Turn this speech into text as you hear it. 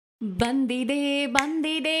ಬಂದಿದೆ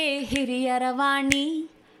ಬಂದಿದೆ ಹಿರಿಯರ ವಾಣಿ,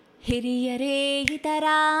 ಹಿರಿಯರೇ ಇತರ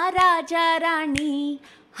ರಾಜ ರಾಣಿ,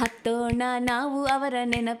 ಹತ್ತೋಣ ನಾವು ಅವರ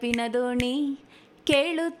ನೆನಪಿನ ದೋಣಿ,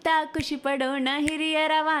 ಕೇಳುತ್ತಾ ಖುಷಿ ಪಡೋಣ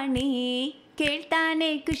ಹಿರಿಯರ ವಾಣಿ,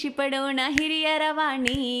 ಕೇಳ್ತಾನೆ ಖುಷಿ ಪಡೋಣ ಹಿರಿಯರ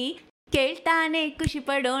ವಾಣಿ, ಕೇಳ್ತಾನೆ ಖುಷಿ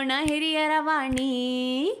ಪಡೋಣ ಹಿರಿಯರ ವಾಣಿ.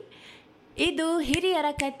 ಇದು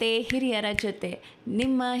ಹಿರಿಯರ ಕತೆ ಹಿರಿಯರ ಜೊತೆ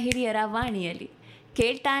ನಿಮ್ಮ ಹಿರಿಯರ ವಾಣಿಯಲ್ಲಿ.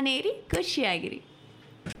 ಕೇಳ್ತಾನೆ ಇರಿ, ಖುಷಿಯಾಗಿರಿ.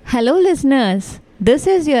 Hello listeners, this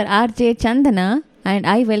is your RJ Chandana and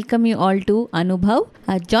I welcome you all to Anubhav,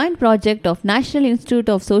 a joint project of National Institute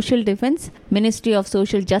of Social Defence, Ministry of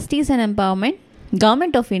Social Justice and Empowerment,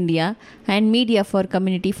 Government of India and Media for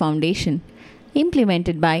Community Foundation,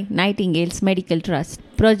 implemented by Nightingale's Medical Trust.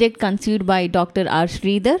 Project conceived by Dr. R.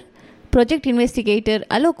 Sridhar, Project Investigator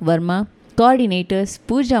Alok Verma, Coordinators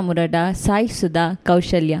Pooja Murada, Sai Sudha,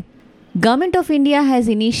 Kaushalya. Government of India has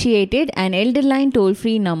initiated an elder line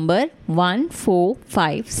toll-free number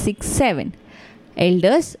 14567.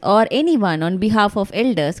 Elders or anyone on behalf of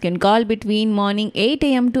elders can call between morning 8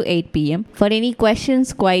 a.m. to 8 p.m. for any questions,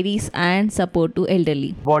 queries and support to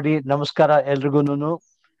elderly. Body Namaskara Elrigununu.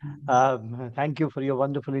 Thank you for your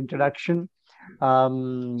wonderful introduction.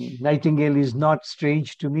 Nightingale is not strange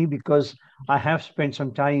to me because I have spent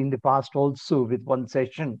some time in the past also with one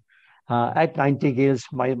session at Nightingale's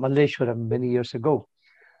Malleshwaram many years ago.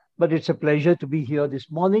 But it's a pleasure to be here this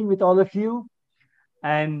morning with all of you.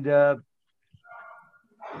 And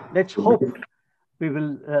let's hope we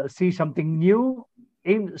will see something new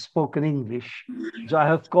in spoken English. So I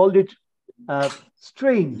have called it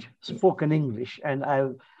strange spoken English. And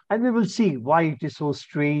we will see why it is so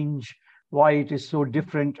strange, why it is so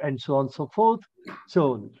different, and so on and so forth. So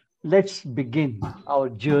let's begin our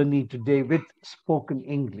journey today with spoken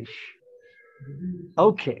English.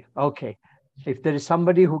 Okay. If there is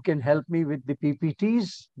somebody who can help me with the PPTs,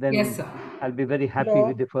 then yes, sir. I'll be very happy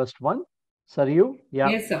with the first one. Sarayu? Yeah.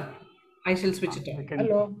 Yes, sir. I shall switch it on.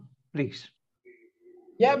 Hello. Please.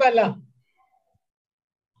 Yeah, Bella.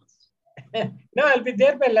 No, I'll be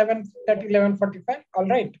there by 11:30, 11:45. All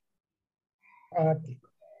right. Okay.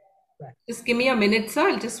 Right. Just give me a minute, sir.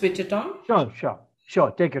 I'll just switch it on.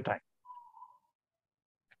 Sure. Take your time.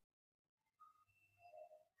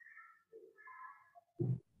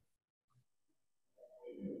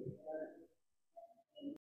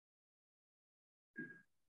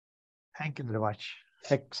 Thank you very much.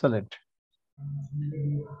 Excellent.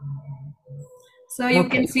 So you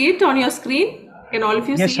can see it on your screen? Can all of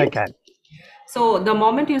you see it? Yes, I can. So the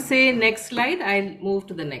moment you say next slide, I'll move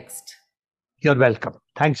to the next. You're welcome.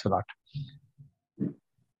 Thanks a lot.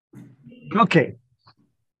 Okay.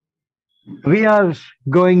 We are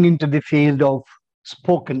going into the field of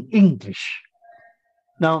spoken English.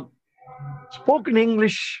 Now, spoken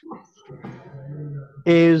English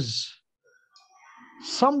is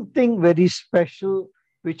something very special,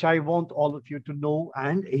 which I want all of you to know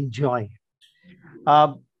and enjoy.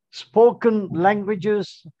 Spoken languages,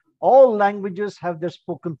 all languages have their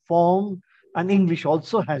spoken form, and English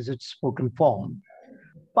also has its spoken form.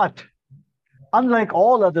 But unlike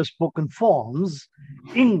all other spoken forms,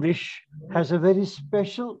 English has a very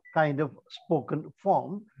special kind of spoken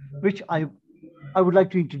form, which I would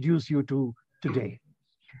like to introduce you to today.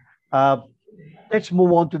 Let's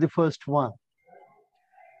move on to the first one.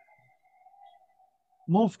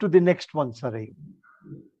 Move to the next one, Sarai.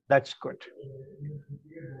 That's good.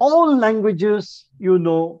 All languages, you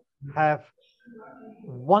know, have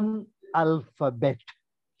one alphabet.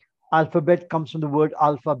 Alphabet comes from the word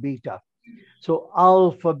alpha, beta. So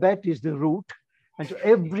alphabet is the root. And so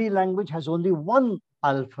every language has only one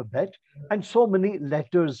alphabet and so many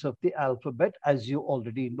letters of the alphabet, as you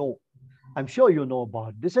already know. I'm sure you know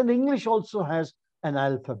about this. And English also has an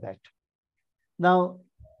alphabet. Now,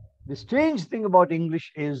 the strange thing about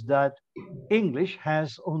English is that English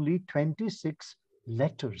has only 26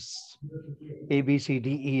 letters. A, B, C,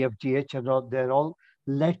 D, E, F, G, H, and all, they're all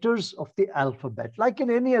letters of the alphabet. Like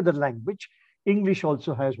in any other language, English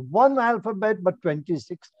also has one alphabet, but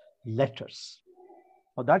 26 letters.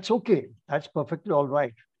 Now, that's okay. That's perfectly all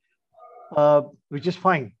right, which is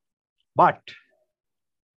fine. But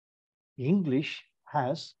English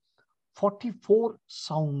has 44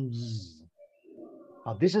 sounds.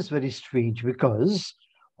 Now, this is very strange because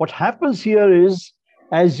what happens here is,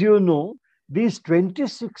 as you know, these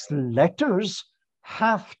 26 letters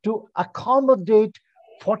have to accommodate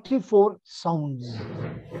 44 sounds.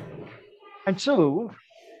 And so,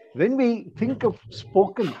 when we think of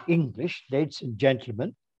spoken English, ladies and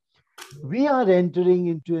gentlemen, we are entering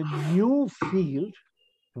into a new field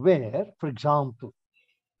where, for example,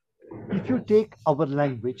 if you take our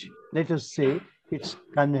language, let us say It's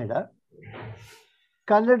Kannada.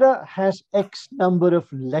 Kannada has X number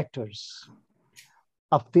of letters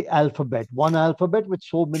of the alphabet, one alphabet with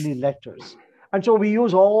so many letters. And so we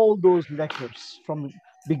use all those letters from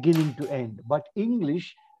beginning to end. But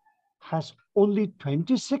English has only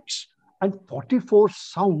 26 and 44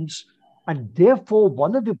 sounds. And therefore,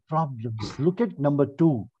 one of the problems, look at number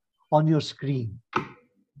 2 on your screen.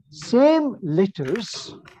 Same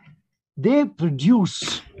letters, they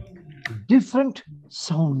produce different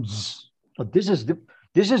sounds. So this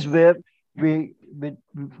is where we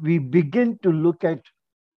begin to look at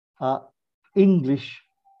English,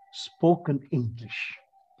 spoken English.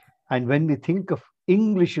 And when we think of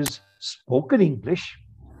English as spoken English,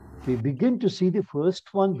 we begin to see the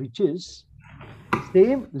first one, which is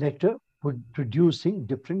same letter producing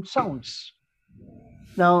different sounds.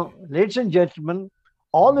 Now, ladies and gentlemen,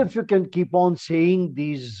 all of you can keep on saying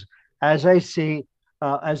these, as I say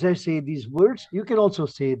these words, you can also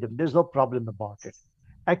say them. There's no problem about it.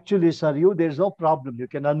 Actually, Saryu, there's no problem. You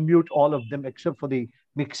can unmute all of them except for the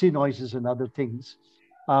mixy noises and other things.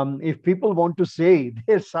 If people want to say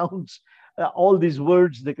their sounds, all these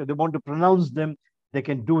words, they want to pronounce them, they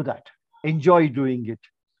can do that. Enjoy doing it.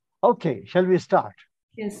 Okay, shall we start?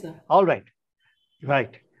 Yes, sir. All right.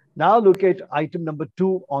 Right. Now look at item number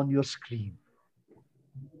 2 on your screen.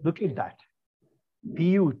 Look at that.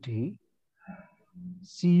 P-U-T,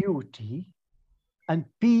 C-U-T, and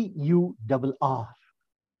P-U-R-R.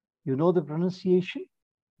 You know the pronunciation?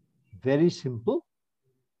 Very simple.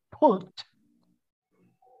 Put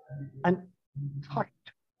and cut.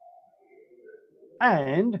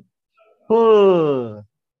 And pull.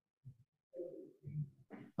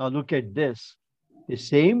 Now look at this. The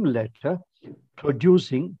same letter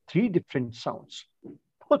producing 3 different sounds.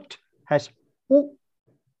 Put has U,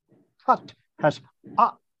 cut has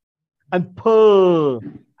A, and pull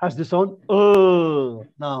has the sound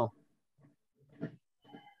Now,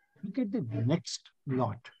 look at the next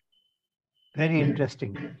lot. Very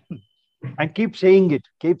interesting. And keep saying it.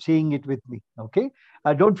 Keep saying it with me. Okay?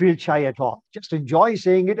 Don't feel shy at all. Just enjoy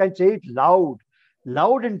saying it and say it loud.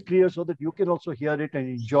 Loud and clear so that you can also hear it and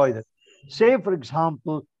enjoy that. Say, for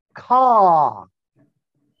example, car,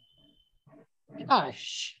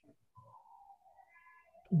 cash,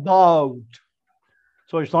 bout.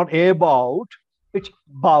 So it's not about, it's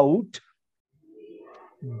bout,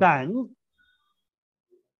 bank,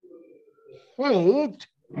 hate,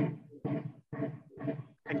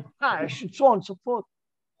 and cash, and so on and so forth.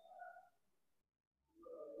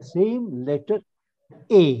 Same letter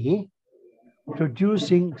A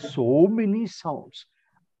producing so many sounds.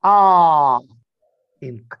 Ah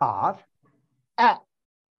in car, A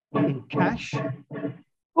in cash,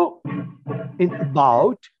 O in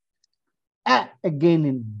about, A again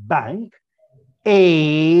in bank,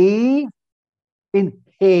 A in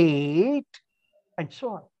hate, and so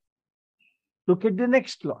on. Look at the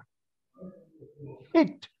next lot.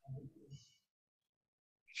 Hit,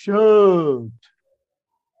 shirt,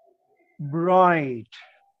 bright.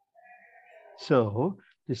 So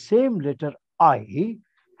the same letter I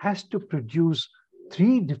has to produce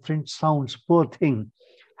 3 different sounds per thing.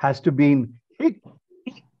 Has to be in hit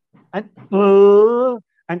and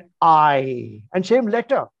I. And same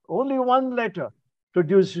letter, only one letter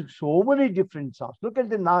produces so many different sounds. Look at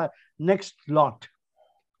the next lot.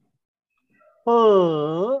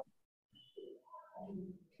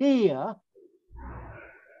 Here,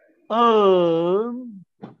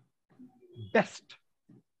 best,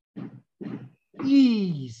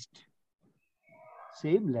 east.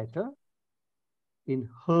 Same letter. In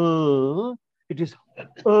her, it is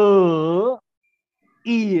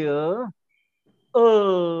ear,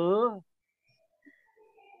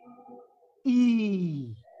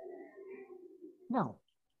 e. Now,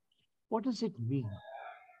 what does it mean?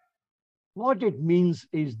 What it means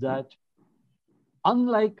is that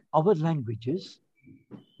unlike our languages,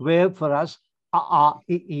 where for us, a,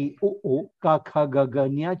 I, o, ka, kha, ga, ga,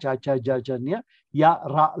 nya, cha, cha, ja, ja, nya, ya,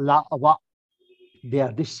 ra, la, wa, they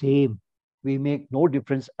are the same. We make no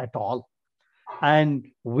difference at all. And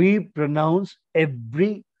we pronounce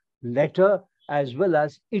every letter as well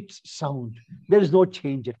as its sound. There is no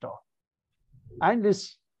change at all. And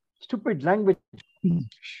this stupid language,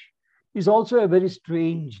 English, is also a very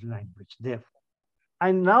strange language, therefore.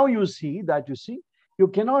 And now you see, you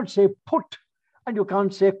cannot say put and you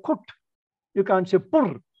can't say kut. You can't say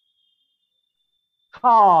pur.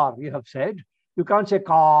 Car, you have said. You can't say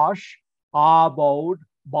kash, about,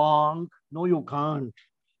 bank. No, you can't.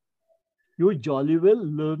 You jolly well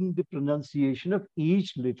learn the pronunciation of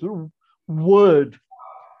each little word.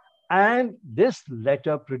 And this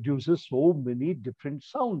letter produces so many different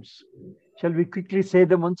sounds. Shall we quickly say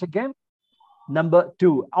them once again? Number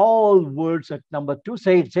 2. All words at number 2.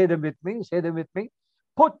 Say them with me. Say them with me.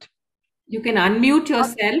 Put. You can unmute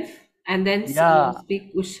yourself and then Yeah.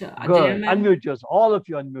 speak. Usha, Good. Jaya ma'am. Unmute yourself. All of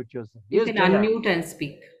you unmute yourself. You Yes, can Jaya. unmute and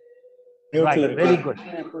speak. Right. Very good.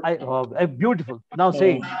 Beautiful. Now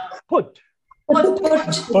say put. Put.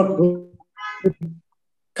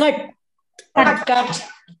 Cut. Cut.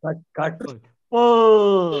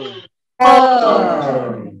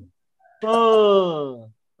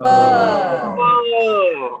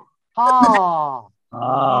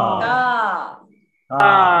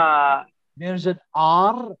 There's an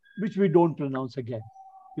R which we don't pronounce again.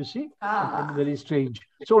 You see? It's very strange.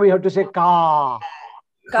 So we have to say ka.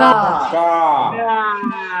 So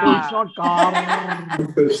it's not car.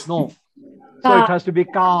 No. So it has to be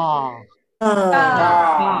ka.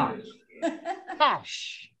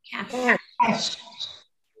 Cash.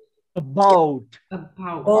 About.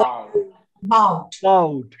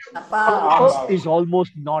 Is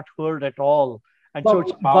almost not heard at all. And so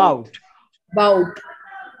it's about.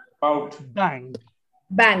 Bank.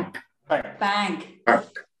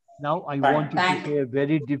 Now I want you to say a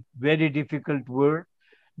very difficult word.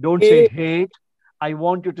 Don't say hate. I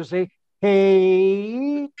want you to say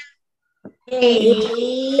hate.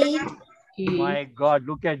 My God,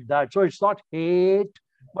 look at that. So it's not hate,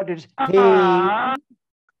 but it's hate.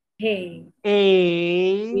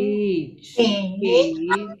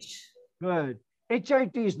 Good.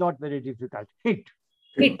 HIT is not very difficult. Hit.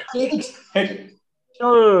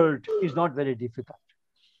 Shirt is not very difficult.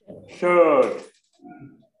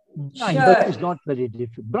 Bright is not very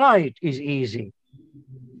difficult. Bright is easy.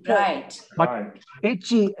 But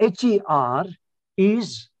HER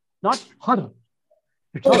is not her.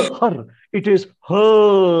 It's not her. It is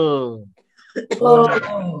her.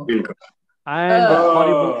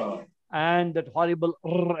 And that horrible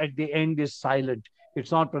R at the end is silent.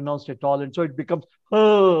 It's not pronounced at all. And so it becomes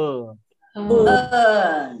her.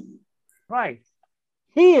 Right.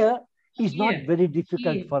 Here is not very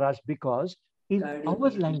difficult for us because in our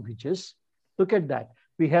languages, look at that.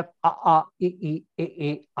 We have a, e,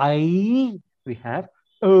 I. We have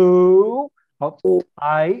o,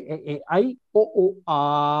 I, o,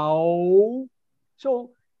 ow.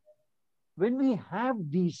 So when we have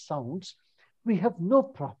these sounds, we have no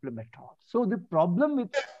problem at all. So the problem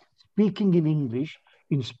with speaking in English,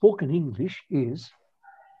 in spoken English, is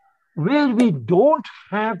where we don't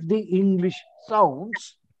have the English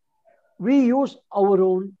sounds, we use our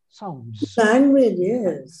own sounds. Language,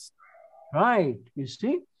 yes. Right, you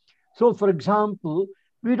see? So, for example,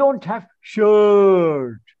 we don't have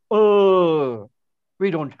shirt.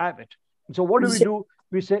 We don't have it. So what do?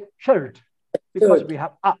 We say shirt because we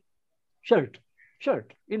have shirt.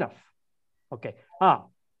 Enough. Okay.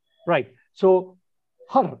 Right. So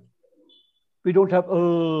her. We don't have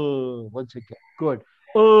once again. Good.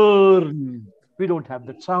 Earn. We don't have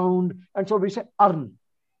that sound. And so we say earn.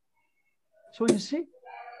 So you see,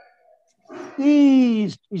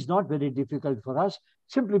 east is not very difficult for us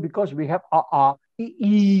simply because we have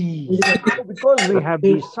e. So because we have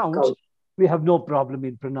these sounds, we have no problem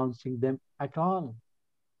in pronouncing them at all.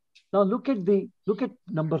 Now look at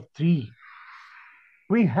number 3.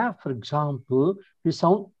 We have, for example, the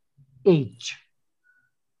sound H.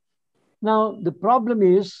 Now the problem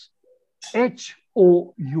is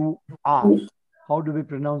H-O-U-R. How do we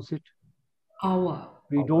pronounce it? Hour.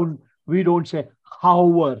 We don't say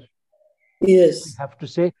hour. Yes. We have to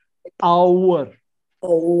say hour.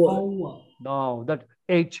 Hour. Now that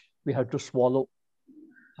H we have to swallow.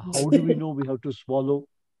 How do we know we have to swallow?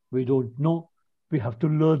 We don't know. We have to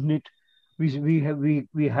learn it.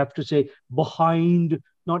 We have to say behind,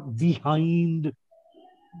 not behind.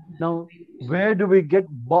 Now, where do we get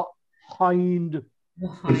behind?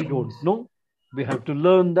 We don't know. We have to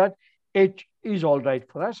learn that. H is all right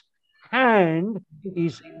for us. Hand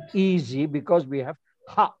is easy because we have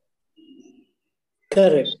ha.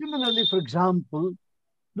 Correct. Similarly, for example,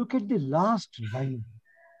 look at the last line.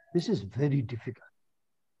 This is very difficult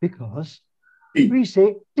because we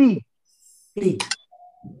say tea.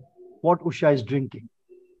 What Usha is drinking.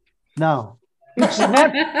 Now, it's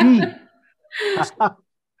not tea.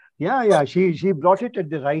 Yeah, she brought it at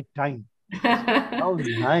the right time. How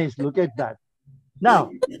nice, look at that.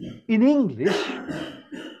 Now, in English,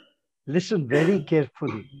 listen very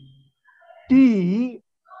carefully. Tea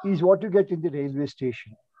is what you get in the railway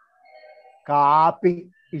station. Kapi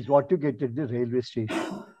is what you get at the railway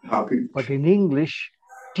station. But in English,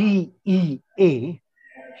 T-E-A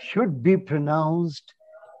should be pronounced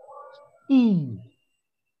E.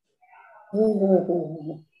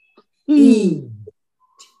 E.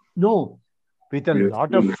 No, with a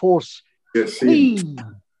lot of force. Yes, Tea.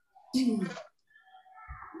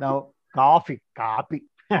 Now, coffee, copy,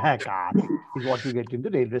 copy is what you get in the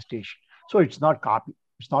railway station. So it's not copy.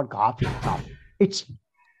 It's not coffee. Coffee. It's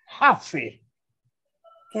coffee.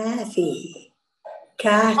 Coffee.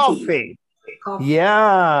 Coffee. Coffee. Coffee.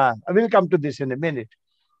 Yeah, I will come to this in a minute.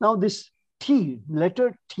 Now, this T,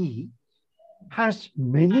 letter T, has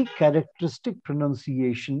many characteristic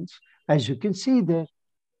pronunciations, as you can see there.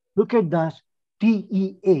 Look at that.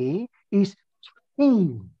 T-E-A is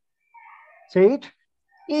ing. Say it.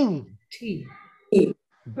 Ing. Tea.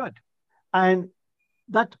 Good. And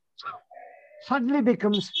that suddenly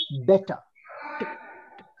becomes better.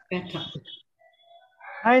 Better.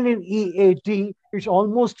 And in E-A-T, it's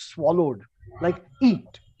almost swallowed, like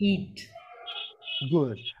eat. Eat.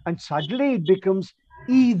 Good. And suddenly it becomes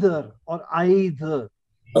either or either.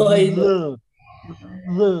 Either.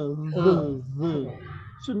 The.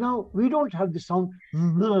 So now we don't have the sound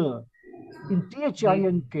the. In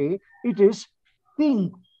T-H-I-N-K, it is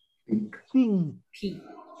think, think, Tea.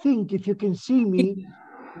 think. If you can see me,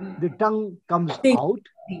 the tongue comes Think. out,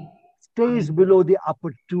 Tea. stays below the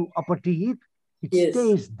upper teeth. It Yes.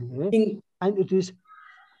 stays there, Think. and it is.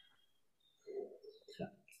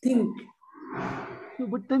 Think. No,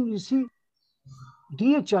 but then you see,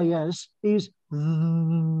 DHIS is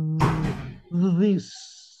this.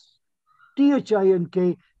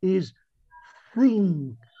 THINK is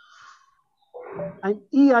think. And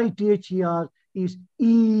EITHER is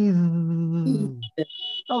is.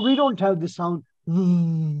 Now we don't have the sound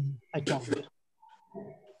at all.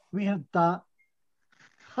 We have the,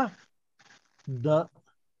 the.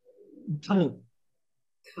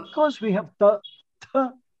 Because we have the,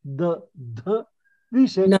 we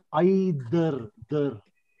say No. either,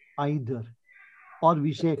 either. Or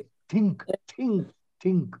we say think. Think.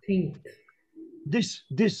 This,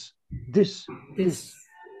 This.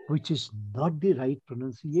 which is not the right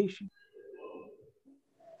pronunciation.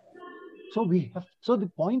 So so the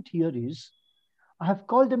point here is, I have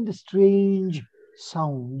called them the strange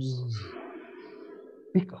sounds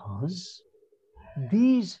because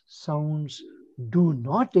these sounds do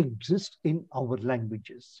not exist in our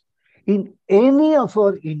languages, in any of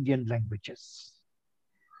our Indian languages.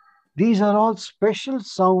 These are all special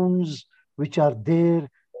sounds which are there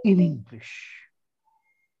in English.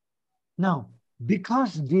 Now,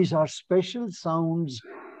 because these are special sounds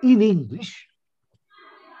in English,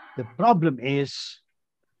 the problem is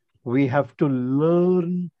we have to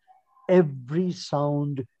learn every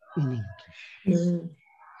sound in English.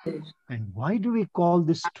 And why do we call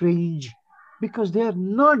this strange? Because they are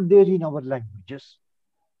not there in our languages.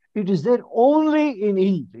 It is there only in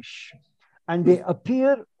English. And they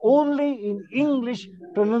appear only in English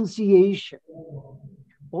pronunciation.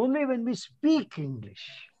 Only when we speak English,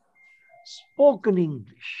 spoken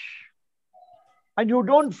English. And you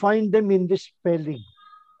don't find them in the spelling.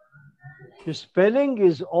 The spelling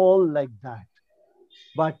is all like that.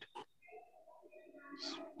 But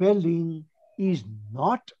spelling is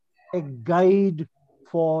not a guide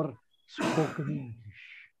for spoken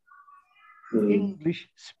English. English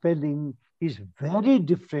spelling is very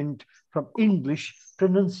different from English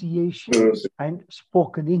pronunciation and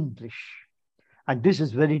spoken English. And this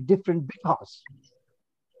is very different because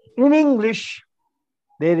in English,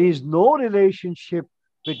 there is no relationship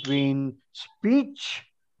between speech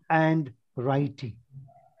and writing.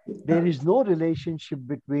 There is no relationship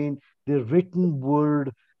between the written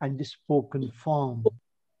word and the spoken form.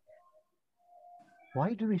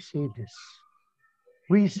 Why do we say this?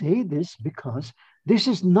 We say this because this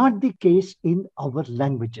is not the case in our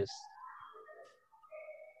languages.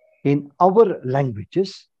 In our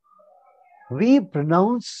languages, we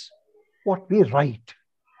pronounce what we write.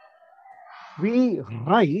 We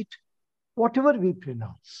write whatever we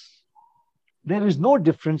pronounce. There is no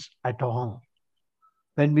difference at all.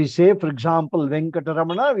 When we say, for example,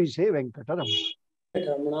 Venkataramana, we say Venkataramana.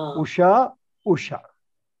 Usha, Usha.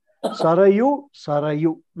 Sarayu,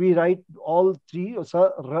 Sarayu. We write all three,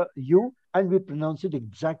 Sarayu, and we pronounce it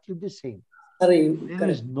exactly the same. There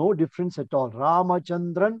is no difference at all.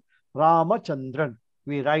 Ramachandran, Ramachandran.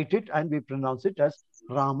 We write it and we pronounce it as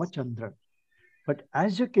Ramachandran. But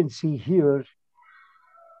as you can see here,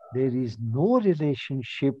 there is no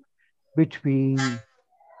relationship between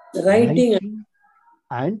writing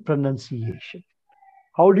and pronunciation.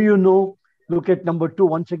 How do you know? Look at number 2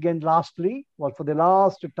 once again, lastly, or for the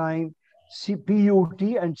last time, PUT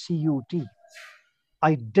and CUT.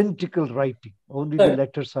 Identical writing, only the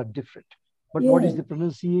letters are different. But what is the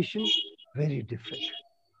pronunciation? Very different.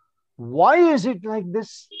 Why is it like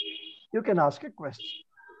this? You can ask a question.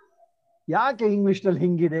 Yake English nal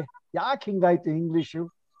hingide? Yake hingaitu English?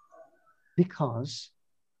 Because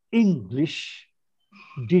English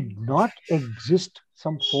did not exist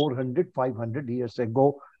some 400, 500 years ago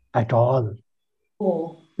at all. Oh.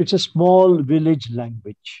 It's a small village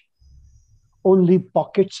language. Only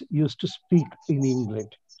pockets used to speak in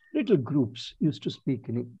England. Little groups used to speak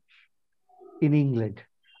in England.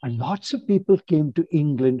 And lots of people came to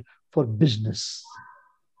England for business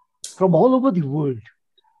from all over the world,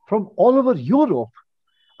 from all over Europe.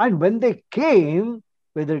 And when they came,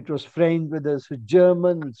 whether it was French, whether it was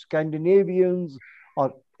German, Scandinavians, or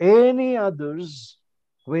any others,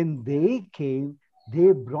 when they came, they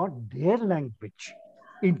brought their language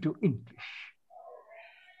into English.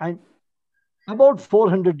 And about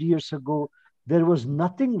 400 years ago, there was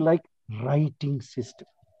nothing like writing system.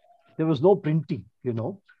 There was no printing, you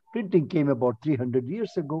know. Printing came about 300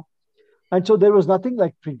 years ago. And so there was nothing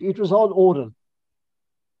like print. It was all oral.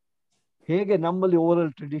 ಹೇಗೆ ನಮ್ಮಲ್ಲಿ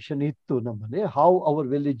oral tradition ಇತ್ತು ನಮ್ಮಲ್ಲಿ, how our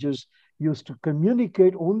villagers used to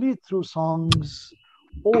communicate only through songs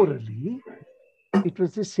orally, it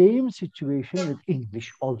was the same situation with English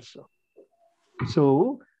also. So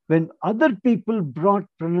when other people brought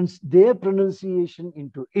their pronunciation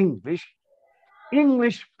into English,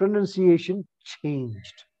 English pronunciation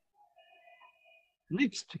changed.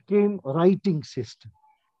 Next came writing system.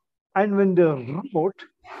 And when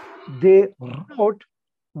they wrote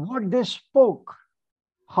what they spoke,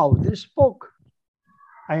 how they spoke.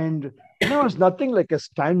 And there was nothing like a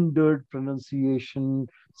standard pronunciation,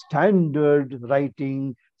 standard writing,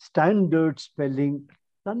 standard spelling,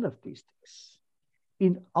 none of these things.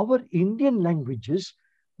 In our Indian languages,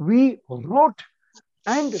 we wrote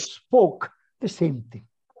and spoke the same thing.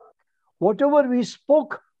 Whatever we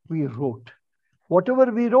spoke, we wrote. Whatever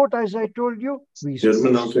we wrote, as I told you, we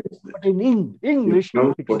German spoke. also is there. But in English, Now,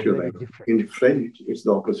 it what is you very like. different. In French, it's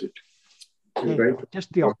the opposite. There you Right? go. Just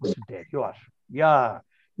the opposite there. You are. Yeah.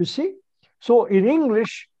 You see? So in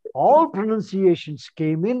English, all pronunciations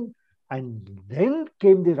came in, and then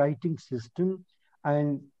came the writing system, and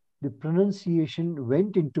the pronunciation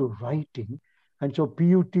went into writing. And so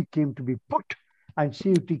PUT came to be put, and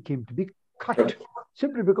CUT came to be cut.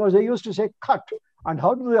 Simply because they used to say cut. And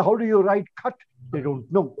how do you write cut? They don't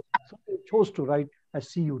know. So they chose to write as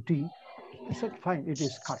CUT. They said, fine, it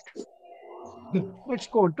is cut. Let's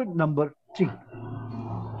go on to number 3.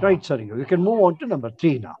 Right, sorry. You can move on to number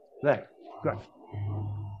 3 now. There. Good.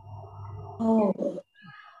 Oh.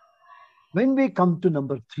 When we come to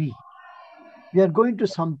number 3, we are going to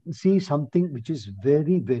see something which is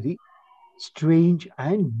very, very strange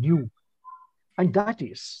and new. And that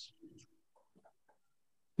is,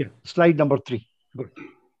 slide number 3. Good.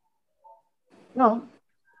 Now,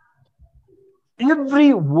 every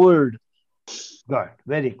word, good,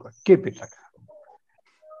 very good. Keep it like that.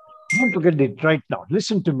 Don't forget it right now.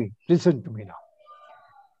 Listen to me now.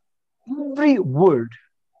 Every word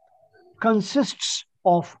consists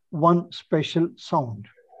of one special sound.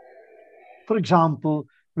 For example,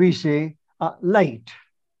 we say light,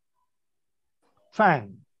 fan,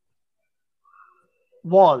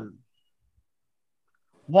 wall,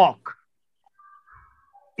 walk,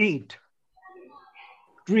 eat,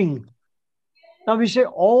 drink. Now we say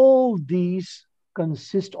all these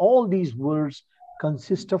words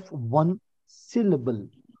consist of one syllable.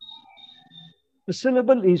 The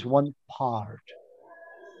syllable is one part.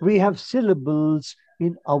 We have syllables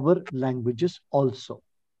in our languages also.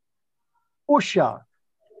 Usha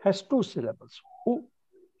has 2 syllables.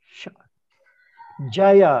 Usha.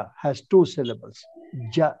 Jaya has 2 syllables.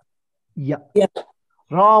 Ja, ya. Yeah.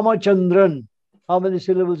 Ramachandran. How many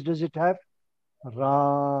syllables does it have?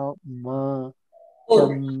 Ramachandran.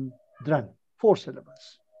 4 syllables.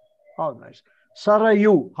 How nice.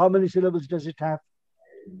 Sarayu. How many syllables does it have?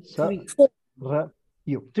 Sarayu.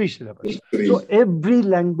 3 syllables. 3. So every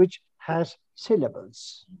language has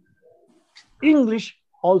syllables. English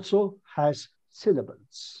also has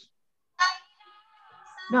syllables.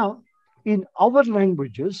 Now, in our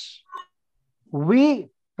languages, we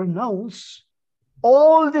pronounce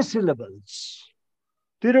all the syllables.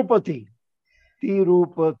 Tirupati,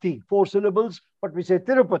 Tirupati, 4 syllables, but we say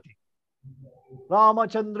Tirupati.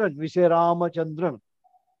 Ramachandran, we say Ramachandran.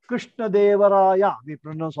 Krishna Devaraya, we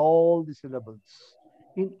pronounce all the syllables.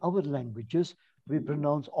 In our languages, we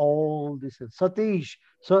pronounce all the syllables. Satish,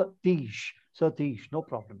 Satish, Satish, no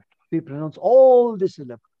problem. We pronounce all the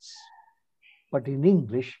syllables. But in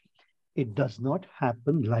English, it does not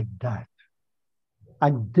happen like that.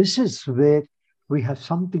 And this is where we have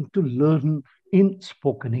something to learn in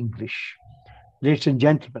spoken English. Ladies and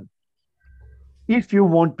gentlemen, if you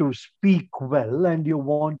want to speak well and you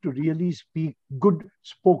want to really speak good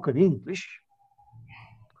spoken English,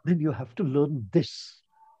 then you have to learn this.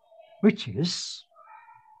 which is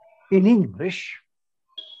in English,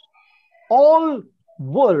 all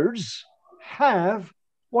words have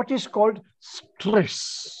what is called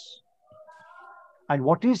stress. And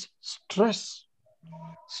what is stress?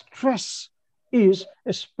 Stress is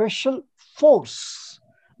a special force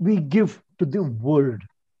we give to the word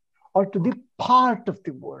or to the part of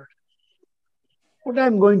the word. What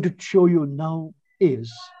I'm going to show you now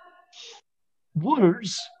is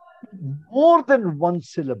words more than one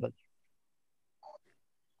syllable.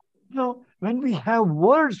 Now, when we have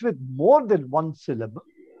words with more than one syllable,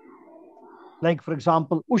 like for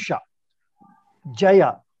example, Usha,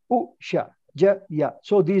 Jaya, Usha, Jaya.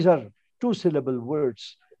 So these are two-syllable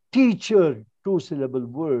words. Teacher, two-syllable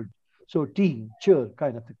word. So teacher,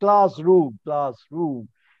 kind of. Classroom, classroom.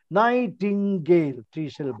 Nightingale, three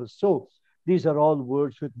syllables. So these are all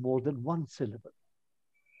words with more than one syllable.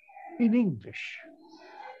 In English,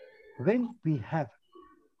 when we have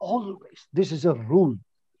always, this is a rule,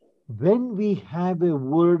 when we have a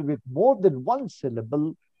word with more than one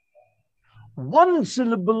syllable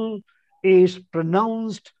is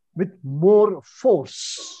pronounced with more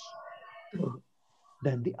force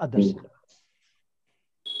than the other syllable.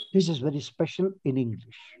 This is very special in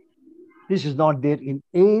English. This is not there in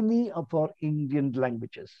any of our Indian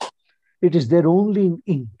languages. It is there only in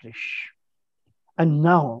English. And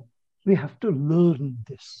now we have to learn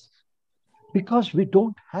this because we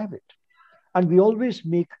don't have it. And we always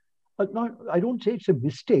make, I don't say it's a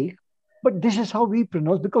mistake, but this is how we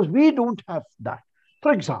pronounce because we don't have that.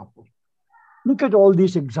 For example, look at all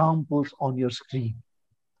these examples on your screen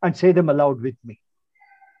and say them aloud with me.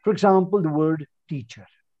 For example, the word teacher.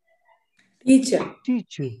 Teacher.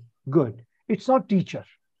 Teacher. Good. It's not teacher.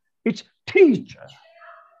 It's teacher.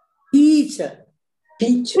 Teacher.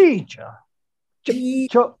 Teacher. Ch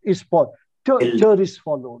is followed. Ch is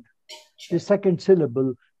followed. The second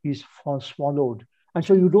syllable is swallowed. And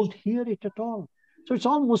so you don't hear it at all. So it's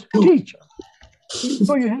almost teacher.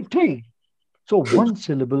 So you have T. So one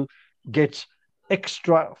syllable gets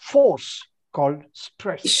extra force called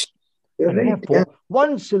stress. And therefore,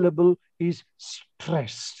 one syllable is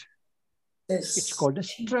stressed. It's called a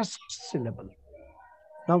stressed syllable.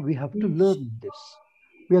 Now we have to learn this.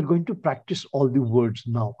 We are going to practice all the words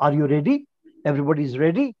now. Are you ready? Everybody is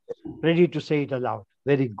ready? Ready to say it aloud.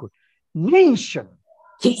 Very good. Nation.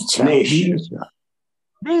 Teacher. Nation.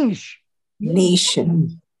 Nation.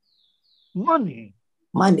 Nation. Money.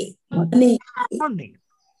 Money. Money. Money.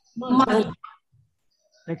 Money.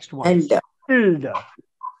 Next one. Elder. Elder.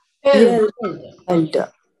 Elder.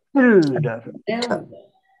 Elder. Elder.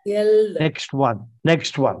 Next one.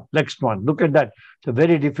 Next one. Next one. Look at that. It's a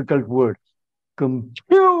very difficult word.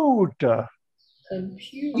 Computer.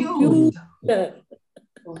 Computer.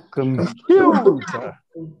 Computer.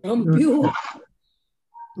 Computer.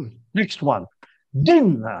 Next one.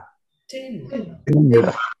 Dinner. Dinner.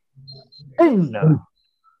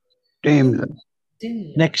 Dinner.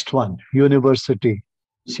 Next one. University.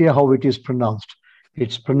 See how it is pronounced.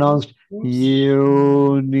 It's pronounced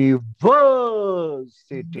university.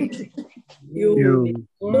 City. University.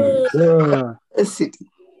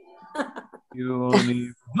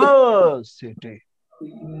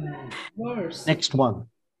 Next one.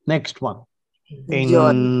 Next one.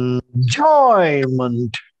 Enjoyment.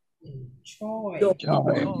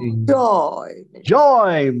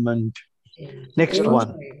 Enjoyment. Next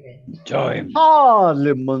one.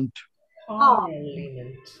 Parliament.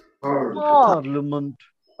 Parliament.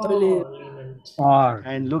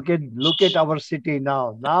 And look at our city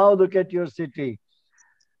now. Now look at your city.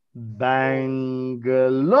 Bangalore.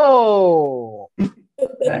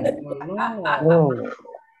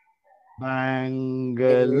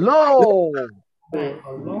 Bangalore.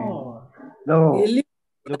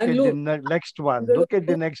 Look at the next one. Look at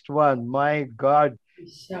the next one. My God.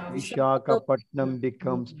 Vishakhapatnam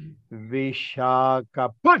becomes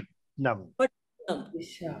Vishakhapatnam.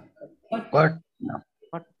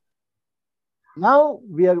 Now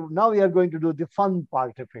we are going to do the fun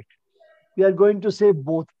part of it. We are going to say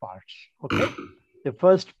both parts. Okay. The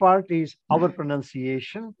first part is our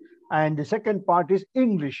pronunciation, and the second part is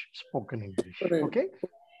English, spoken English. Okay.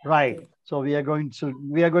 Right. So we are going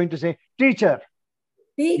to say teacher.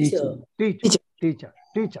 Teacher. Teacher. Teacher.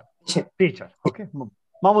 Teacher. Teacher. Okay.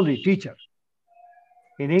 Mamuli, teacher.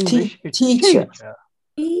 In English, it's teacher.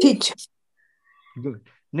 Teacher. Good.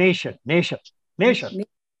 Nation. Nation. Nation.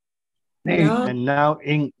 And now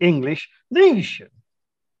in English, nation.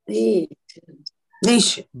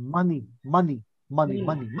 Nation. Money. Money. Money.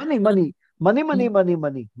 Money. Money. Money. Money. Money. Money.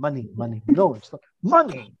 Money. Money. Money. No, it's not.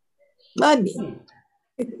 Money. Money.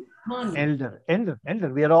 Elder. Elder.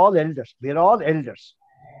 Elder. We are all elders. We are all elders.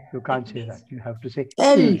 You can't say that. You have to say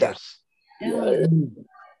Elder. elders.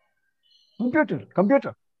 Computer.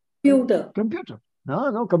 Computer. Computer.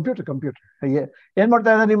 No, computer. Yeah. ಏನ್ ಮಾಡ್ತಾ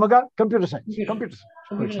ಇದ್ದಾನೆ ನಿಮ್ಮ ಮಗ? Computer science. Computer science.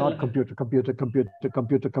 No, it's not computer.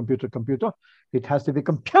 It has to be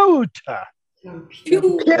computer.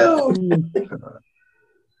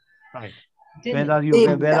 Right. Where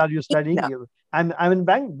are you studying? I'm in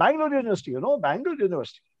Bangalore University, you know, Bangalore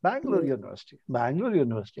University. Yes, Bangalore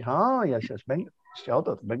University.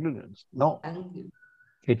 No,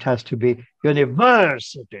 it has to be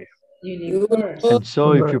university. And so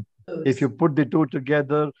if you put the two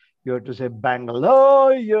together, you have to say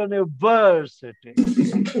Bangalore University.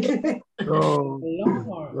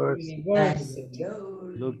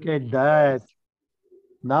 Look at that.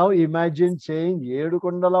 Now imagine saying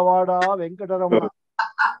Yedukondalavada Venkateramana.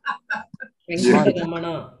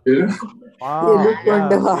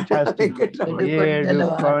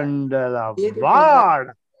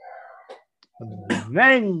 Yedukondalavada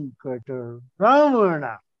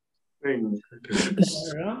Venkateramana.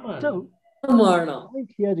 So,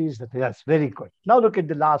 right here is that. Yes, very good. Now look at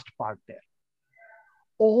the last part there.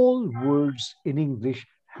 All words in English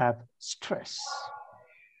have stress.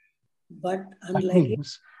 But That unlike means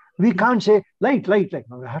we can't say light.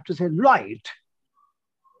 No, we have to say light,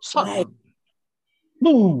 sun, Light.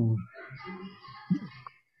 moon.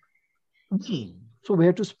 So we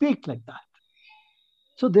have to speak like that.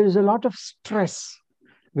 So there is a lot of stress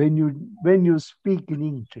when you speak in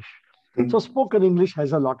English. So spoken English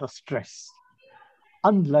has a lot of stress.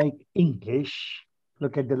 Unlike English,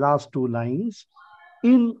 look at the last two lines.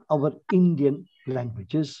 In our Indian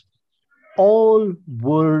languages, all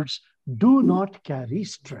words do not carry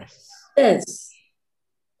stress. yes.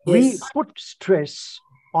 We Yes. put stress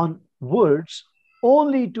on words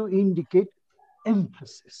only to indicate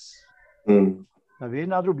emphasis.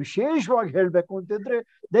 ನಾವೇನಾದ್ರೂ ವಿಶೇಷವಾಗಿ ಹೇಳಬೇಕು ಅಂತಂದ್ರೆ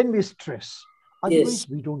then we stress. Otherwise,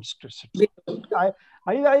 we don't stress it.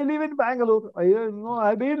 I live in Bangalore.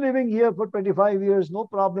 I've been living here for 25 years, no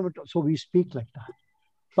problem at all. So we speak like that.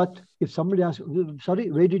 But if somebody asks, sorry,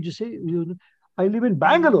 where did you say? I live in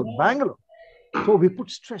Bangalore. So we put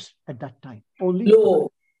stress at that time. Only. Low.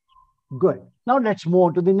 Good. Now let's move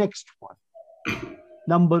on to the next one.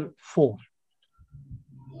 Number 4.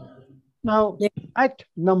 Now, at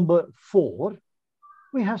number 4,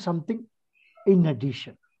 we have something in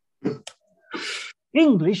addition.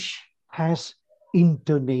 English has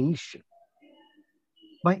intonation.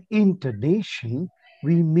 By intonation,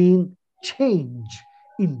 we mean change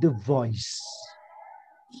in the voice.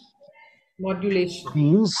 Modulation.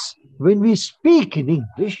 Means when we speak in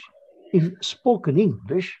English, in spoken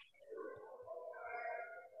English,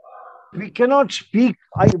 we cannot speak.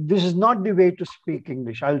 This is not the way to speak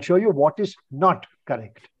English. I'll show you what is not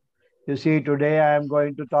correct. You see, today I am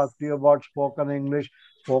going to talk to you about spoken English.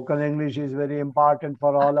 Spoken English is very important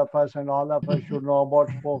for all of us, and all of us should know about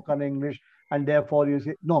spoken English. And therefore, you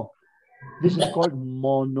see, no, this is called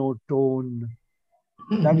monotone.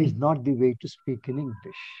 That is not the way to speak in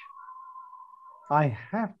English. I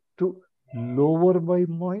have to lower my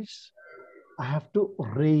voice. I have to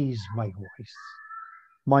raise my voice.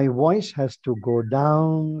 My voice has to go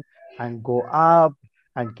down and go up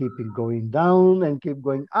and keep it going down and keep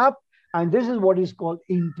going up. And this is what is called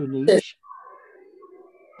intonation.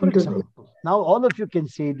 For example, now all of you can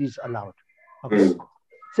say this aloud. Okay?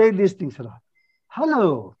 Say these things aloud.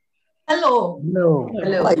 Hello. Hello. No.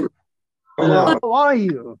 Hello. How are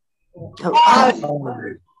you?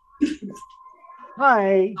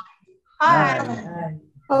 Hi. Hi.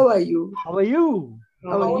 How are you? How are you?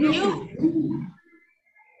 How are you?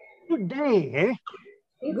 Good day. Eh?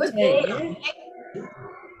 Good day.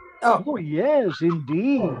 Oh, yes,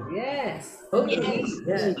 indeed. Yes. Okay.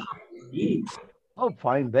 Yes. Oh,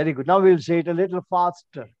 fine. Very good. Now we'll say it a little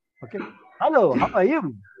faster. Okay. Hello. How are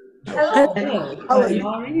you? Hello. How are you?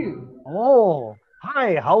 How are you? Oh,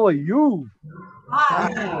 hi. How are you?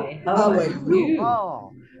 Hi. How are you?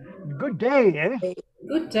 Oh, good day. Eh?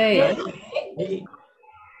 Good day.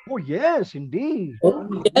 Oh, yes, indeed.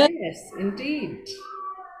 Oh, yes. Yes, indeed.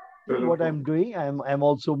 What I'm doing, I'm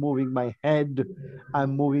also moving my head.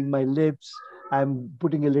 I'm moving my lips. I'm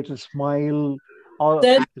putting a little smile. Or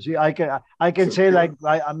see, I can say like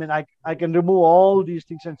I can remove all these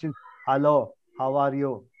things and say, hello, how are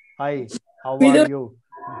you? Hi, how are you?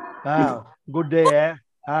 Good day, eh?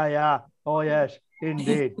 Yeah. Oh yes,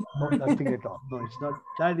 indeed. No, nothing at all. No, it's not.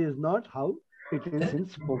 That is not how it is in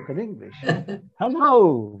spoken English.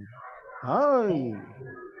 Hello. Hi.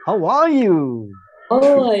 How are you?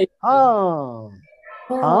 Hi. Ah.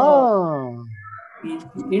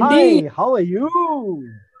 Indeed. Hi, how are you?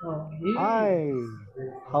 Oh, you. Hi,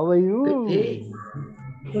 how are you?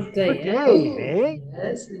 Good day. Good Yeah. day, eh?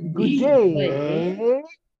 Yes, Good indeed. day, eh?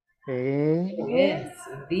 Eh? Yes,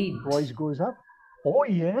 indeed. Voice goes up. Oh,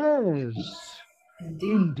 yes.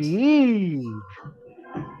 Indeed. Indeed.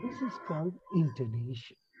 This is called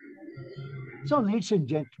intonation. So, ladies and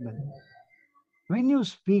gentlemen, when you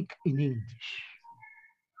speak in English,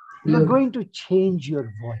 you're going to change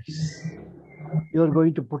your voice. You're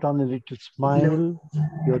going to put on a little smile.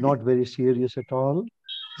 You're not very serious at all.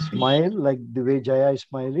 Smile like the way Jaya is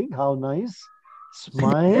smiling. How nice.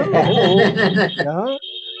 Smile. Oh, yeah.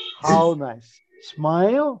 How nice.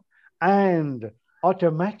 Smile. And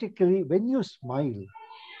automatically, when you smile,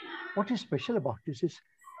 what is special about this is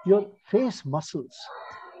your face muscles,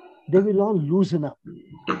 they will all loosen up.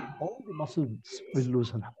 All the muscles will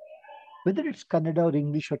loosen up. Whether it's Kannada or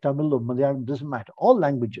English or Tamil or Malayalam, doesn't matter. All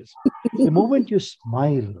languages. The moment you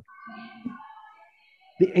smile,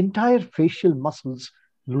 the entire facial muscles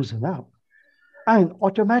loosen up. And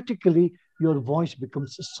automatically, your voice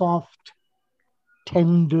becomes soft,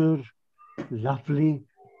 tender, lovely,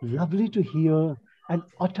 lovely to hear. And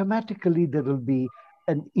automatically, there will be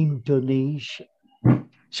an intonation.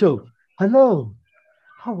 So, hello,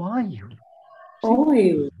 how are you? How are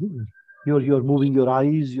you? You're moving your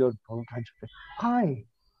eyes, you're all kinds of things. Hi,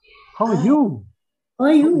 how are Hi. you? How are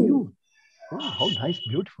How are you? you? Oh, how nice,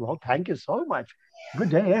 beautiful. Oh, thank you so much. Good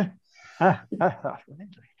day.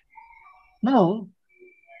 Now,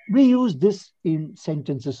 we use this in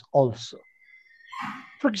sentences also.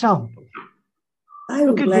 For example, I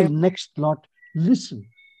look would at like the next lot. Listen.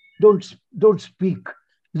 Don't speak.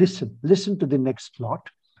 Listen. Listen to the next lot.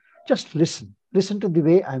 Just listen. Listen to the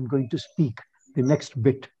way I'm going to speak the next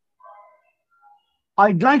bit.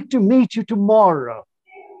 I'd like to meet you tomorrow.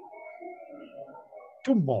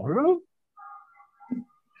 Tomorrow?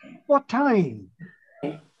 What time?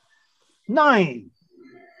 9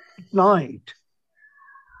 at night.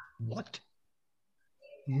 What?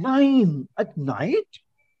 9 at night?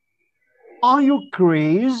 Are you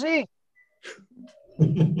crazy?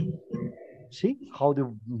 See how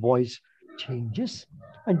the voice changes?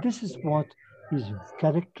 And this is what is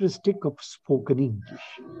characteristic of spoken English.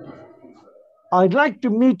 I'd like to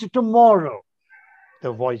meet you tomorrow.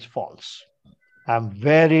 The voice falls. I'm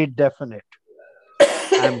very definite.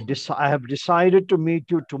 I have decided to meet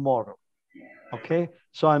you tomorrow. Okay?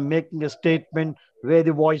 So I'm making a statement where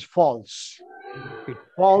the voice falls. It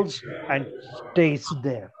falls and stays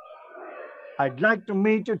there. I'd like to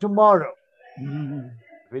meet you tomorrow.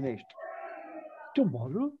 Finished.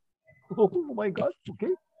 Tomorrow? Oh my God.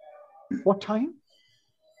 Okay. What time?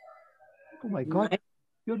 Oh my God.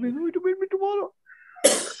 You're going to meet me tomorrow.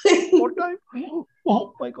 What time?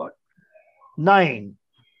 Oh my God. 9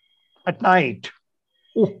 at night.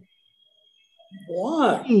 Oh,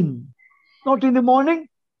 what? 9. Not in the morning.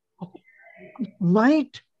 Oh,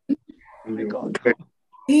 night. Oh my God.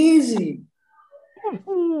 Easy.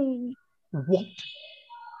 What?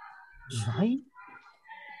 9?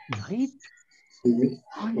 Night?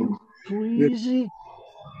 Are you crazy?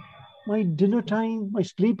 My dinner time, my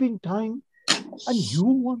sleeping time, and you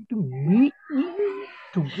want to meet me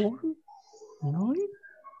tomorrow night?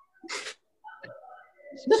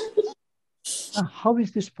 How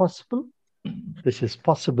is this possible? This is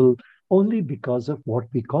possible only because of what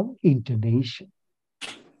we call intonation.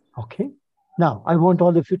 Okay? Now, I want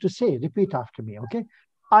all of you to say, repeat after me, okay?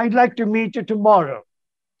 I'd like to meet you tomorrow.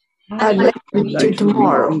 I'd like to meet you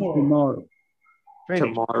tomorrow. Tomorrow. Finished.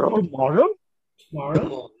 Tomorrow. Tomorrow?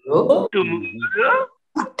 Tomorrow.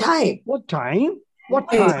 What time? What time? What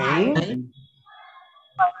Yes. time? Time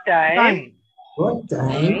 9. What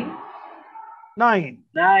time? 9.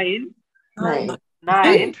 9 9.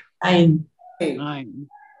 9 9. 9.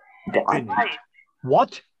 What? Finished.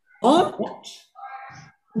 What? What?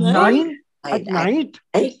 9 at night?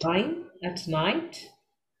 8. 9 at night.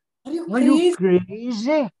 Are you Are you crazy?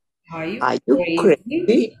 crazy? Are you Are you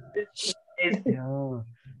crazy? crazy? Yeah.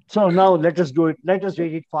 So now let us do it. Let us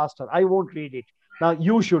read it faster. I won't read it. Now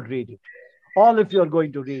you should read it. All of you are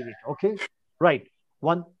going to read it. Okay? Right.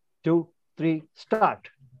 1, 2, 3, start.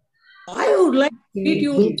 I would like to meet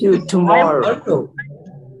Meet you tomorrow.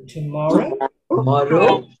 Tomorrow.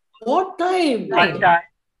 Tomorrow? What time? 9 9.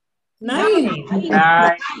 9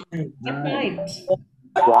 At night.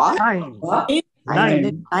 What? 9. What?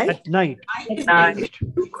 9 at night. 9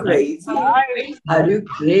 Crazy? Are you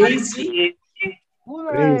crazy?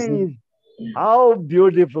 Nice. How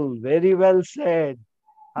beautiful. Very well said.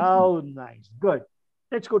 How nice. Good.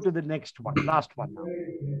 Let's go to the next one. Last one now.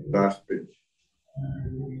 Last page.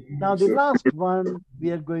 Now, the last one,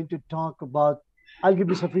 we are going to talk about. I'll give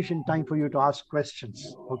you sufficient time for you to ask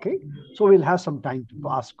questions. Okay? So we'll have some time to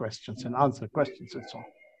ask questions and answer questions and so on.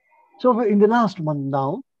 So in the last one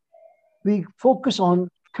now, we focus on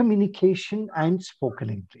communication and spoken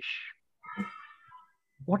English.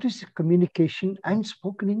 What is communication and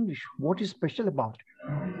spoken English? What is special about it?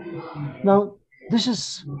 Now, this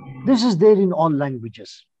is there in all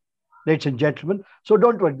languages, ladies and gentlemen. So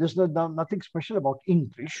don't worry, there's nothing special about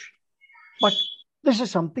English, but this is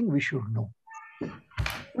something we should know.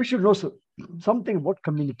 We should know something about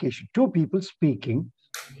communication. Two people speaking,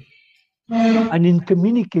 and in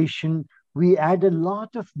communication, we add a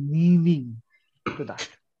lot of meaning to that.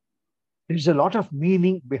 There's a lot of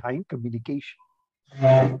meaning behind communication.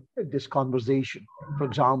 This conversation, for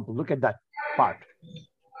example, look at that part.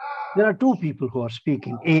 There are two people who are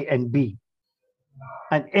speaking, A and B.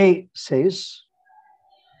 And A says,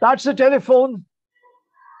 "That's the telephone."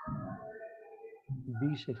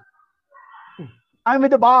 B says, "I'm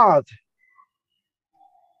in the bath."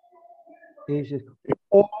 A says,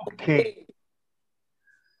 "Okay."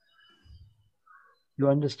 You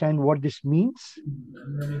understand what this means?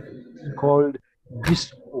 It's called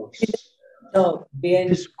discourse. No,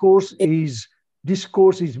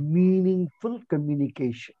 Discourse is meaningful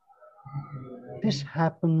communication. This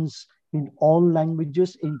happens in all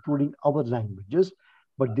languages, including our languages,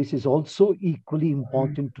 but this is also equally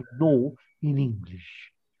important to know in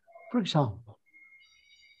English. For example,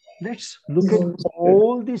 let's look at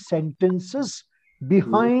all the sentences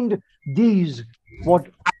behind these,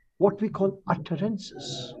 what we call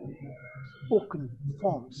utterances, spoken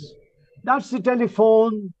forms. That's the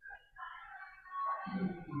telephone.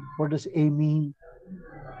 What does A mean?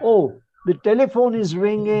 Oh, the telephone is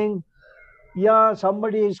ringing. Yeah,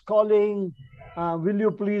 somebody is calling. Will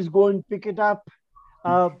you please go and pick it up?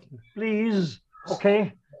 Please.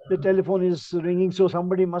 Okay, the telephone is ringing, so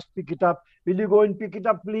somebody must pick it up. Will you go and pick it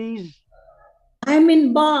up, please? I'm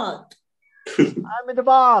in bath. I'm in the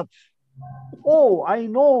bath. Oh, I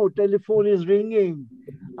know telephone is ringing.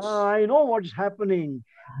 I know what's happening.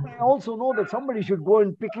 I also know that somebody should go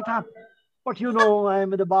and pick it up. But you know,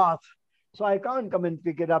 I'm in the bath. So I can't come and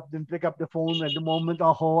pick it up, then pick up the phone at the moment.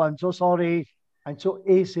 Oh, I'm so sorry. And so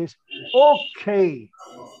A says, "Okay.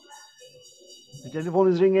 The telephone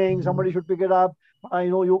is ringing. Somebody should pick it up. I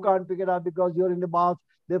know you can't pick it up because you're in the bath.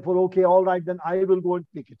 Therefore, okay, all right, then I will go and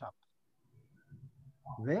pick it up."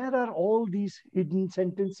 Where are all these hidden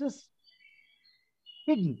sentences?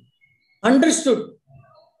 Hidden. Understood.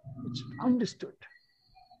 It's understood.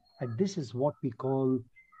 And this is what we call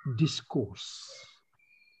discourse.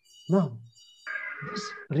 Now, this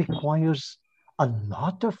requires a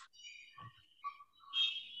lot of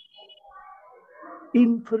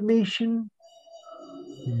information,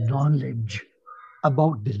 knowledge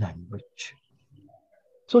about the language.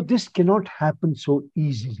 So this cannot happen so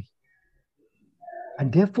easily.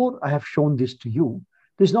 And therefore, I have shown this to you.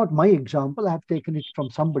 This is not my example. I have taken it from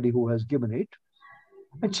somebody who has given it.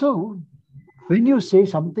 And so, when you say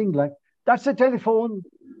something like, "That's a telephone,"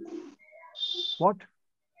 what?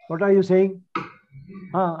 What are you saying?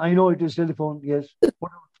 I know it is telephone. Yes.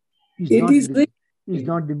 Is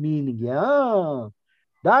not the meaning. Yeah.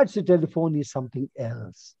 That's the telephone is something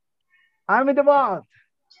else. I'm in the bath.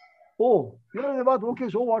 Oh, you're in the bath. Okay,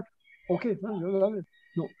 so what? Okay.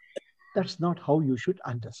 No, that's not how you should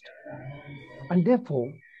understand. And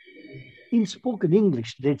therefore, in spoken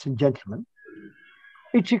English, ladies and gentlemen,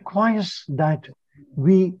 it requires that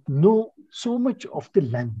we know so much of the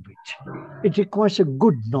language. It requires a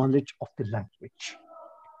good knowledge of the language.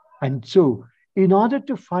 And so, in order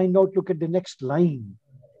to find out, look at the next line.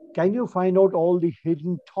 Can you find out all the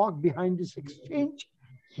hidden talk behind this exchange?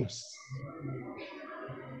 Yes.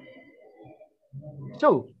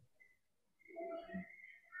 So,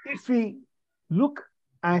 if we look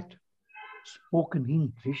at spoken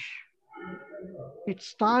English, it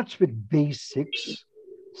starts with basics.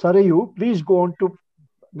 Sarayu, please go on to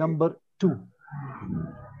number 2.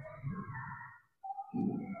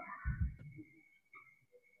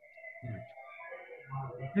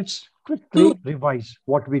 Let's quickly revise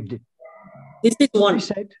what we did. This is one. We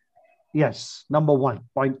said, yes, number 1,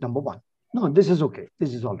 point number 1. No, this is okay.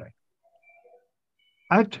 This is all right.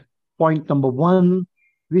 At point number 1,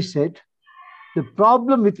 we said the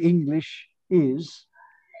problem with English is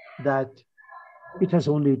that it has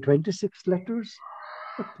only 26 letters,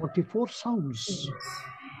 but 44 sounds.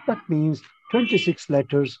 That means 26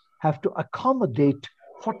 letters have to accommodate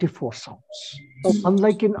 44 sounds,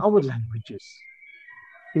 unlike in our languages.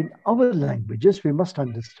 In our languages, we must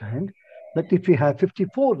understand that if we have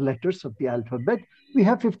 54 letters of the alphabet, we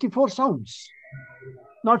have 54 sounds,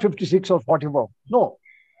 not 56 or 44. No,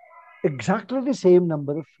 exactly the same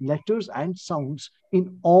number of letters and sounds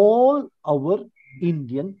in all our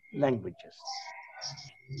Indian languages.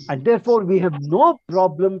 And therefore, we have no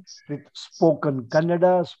problem with spoken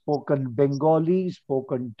Kannada, spoken Bengali,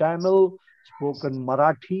 spoken Tamil, spoken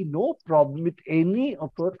Marathi, no problem with any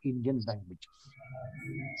of our Indian languages.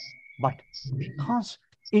 But because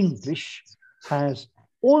English has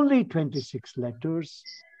only 26 letters,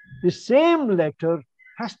 the same letter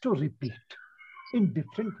has to repeat in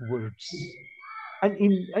different words.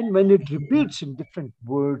 And when it repeats in different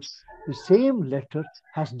words, the same letter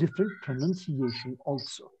has different pronunciation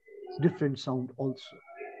also, different sound also.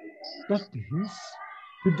 That means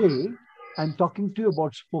today I'm talking to you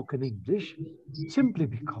about spoken English simply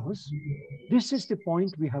because this is the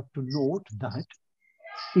point we have to note, that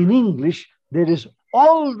in English there is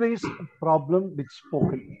always a problem with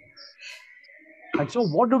spoken English. And so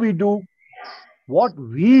what do? What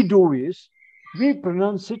we do is we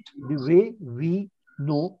pronounce it the way we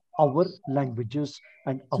know our languages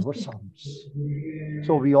and our sounds.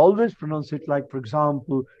 So we always pronounce it like, for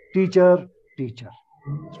example, teacher, teacher,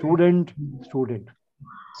 student, student,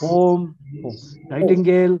 home, home,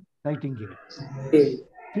 nightingale, nightingale. See,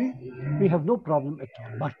 we have no problem at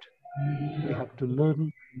all, but we have to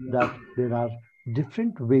learn that there are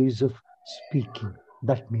different ways of speaking.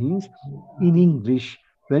 That means in English,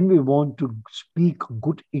 when we want to speak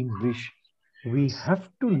good English, we have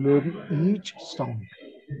to learn each sound,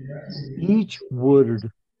 each word,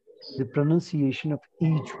 the pronunciation of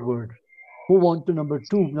each word. Move on to number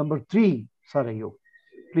 3, Sarayu.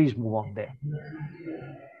 Please move on there.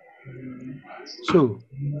 So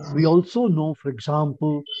we also know, for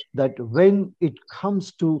example, that when it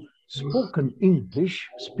comes to spoken English,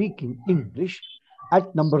 speaking English,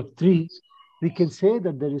 at number 3, we can say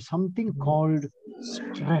that there is something called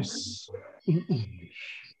stress in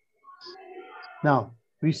English. Now,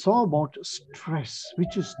 we saw about stress,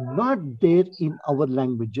 which is not there in our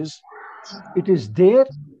languages. It is there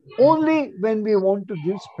only when we want to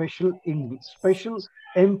give special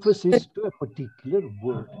emphasis to a particular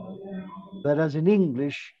word. Whereas in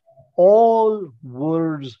English, all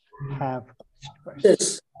words have stress.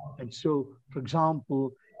 Yes. And so, for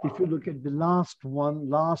example, if you look at the last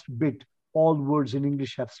bit, all words in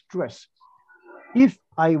English have stress. If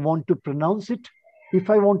I want to pronounce it, if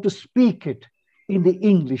I want to speak it in the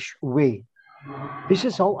English way, this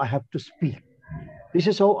is how I have to speak. This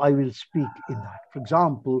is how I will speak in that. For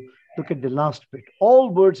example, look at the last bit. All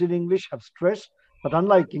words in English have stress, but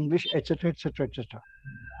unlike English, etc., etc., etc.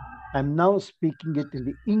 I'm now speaking it in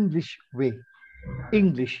the English way.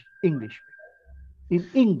 English way. In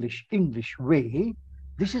English way,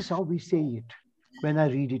 this is how we say it when I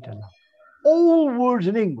read it aloud. All words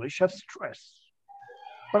in English have stress.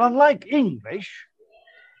 But unlike English,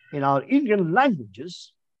 in our Indian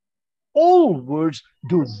languages, all words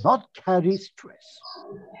do not carry stress.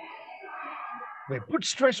 We put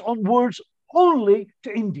stress on words only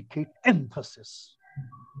to indicate emphasis.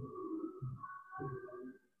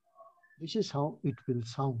 This is how it will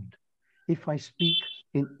sound if I speak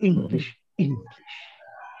in English.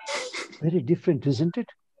 Very different, isn't it?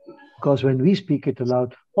 Because when we speak it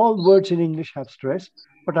aloud, all words in English have stress,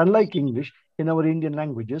 but unlike English, in our Indian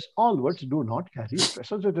languages, all words do not carry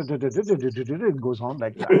stress. It goes on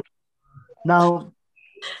like that. Now,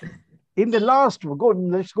 in the last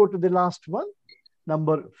one, let's go to the last one,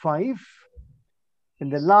 number 5. In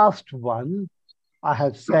the last one, I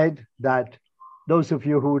have said that those of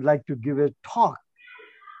you who would like to give a talk,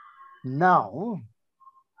 now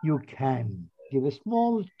you can give a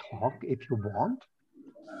small talk if you want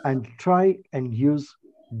and try and use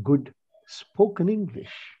good spoken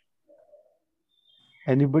English.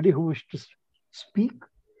 Anybody who wishes to speak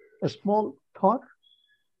a small talk?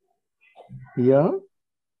 Yeah?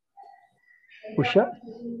 Usha?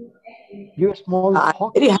 Give a small I'm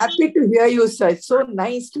talk. very happy to hear you, sir. It's so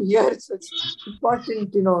nice to hear such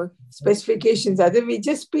important, specifications. Otherwise, we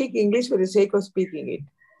just speak English for the sake of speaking it.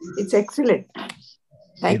 It's excellent.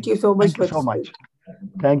 Thank you so much. Thank you so much.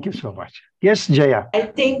 Thank you so much. Yes, Jaya. I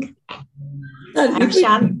think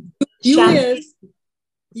I'm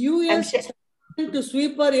US to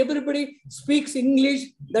sweeper, everybody speaks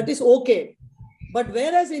English, that is okay. But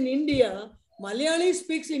whereas in India, Malayali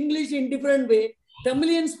speaks English in different way,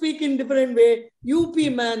 Tamilian speak in different way, UP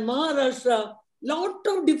man, Maharashtra, lot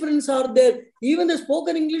of difference are there. Even the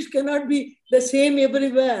spoken English cannot be the same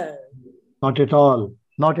everywhere. Not at all.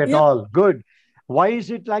 Not at all. Good. Why is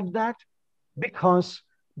it like that? Because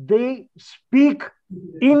they speak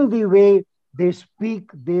in the way they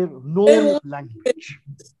speak their known language.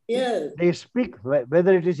 Yes. They speak,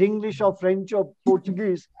 whether it is English or French or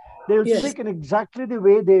Portuguese, they will speak in exactly the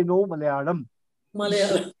way they know Malayalam.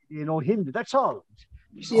 Malayalam. Hindi, that's all.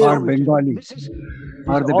 This is Or how it is. Bengali. This is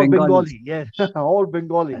Or the all Bengalis. Bengali. Yes, all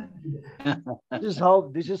Bengali.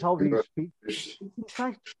 This is how we speak. In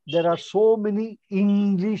fact, there are so many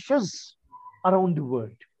Englishes around the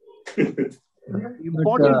world. The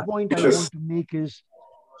important point I want to make is,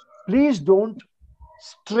 please don't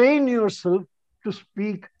strain yourself to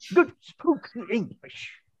speak good spoken English.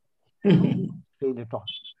 Don't strain at all.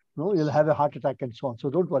 No, you'll have a heart attack and so on. So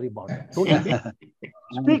don't worry about it.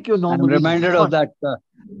 Don't speak your normal I'm reminded English. of that.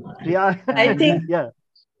 Yeah. I think Yeah.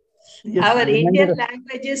 Yes. our remember- Indian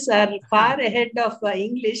languages are far ahead of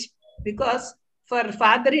English, because for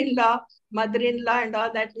father-in-law, mother-in-law, and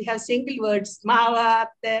all that, we have single words, mava,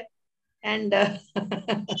 atte, and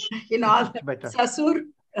in all Much better. sasur,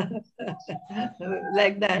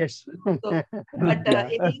 like that. Yes. So, but Yeah.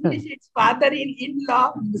 in English, it's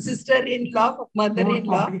father-in-law, sister-in-law,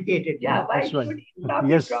 mother-in-law. Complicated. Yeah, why That's right. should in-law be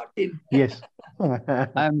Yes. brought in? Yes.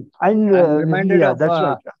 I'm And reminded yeah, of, that's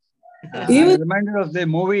right. I'm reminded of the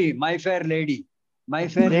movie My Fair Lady. My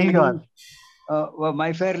Fair There you Lady. are. Well,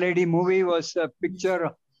 My Fair Lady movie was a picture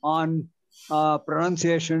on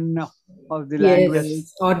pronunciation of the language.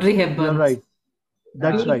 Yes, Audrey Hepburn. You're right.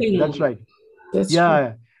 That's right. Beautiful That's movie. right.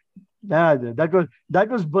 Yeah. Yeah, that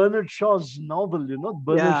was Bernard Shaw's novel, you know,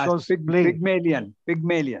 Bernard Yeah, Shaw's play. Pygmalion.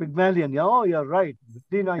 Pygmalion. Yeah, oh, you're right.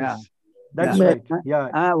 Very nice. Yeah. That's Yeah. right. Yeah.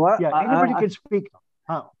 Yeah. Anybody Uh, can speak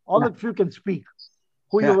now. All of you can speak.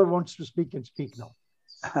 Whoever wants to speak can speak now.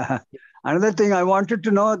 Another thing I wanted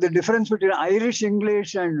to know the difference between Irish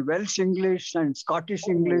English and Welsh English and Scottish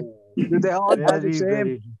English. Do they all have the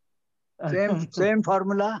Very, same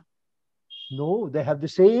formula? No, they have the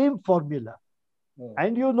same formula. Oh.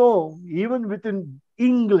 And you know, even within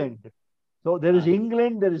England, so there is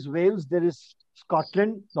England, there is Wales, there is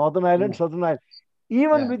Scotland, Northern Ireland, Southern Ireland.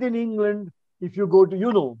 Even within England, if you go to,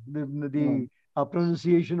 you know, the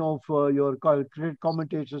pronunciation of your great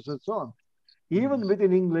commentators and so on. Even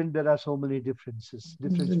within England, there are so many differences.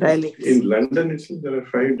 In London itself, there are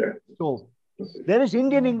 5 dialects. So there is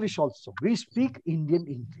Indian English also. We speak Indian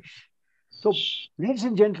English. So, ladies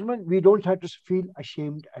and gentlemen, we don't have to feel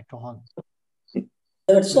ashamed at all.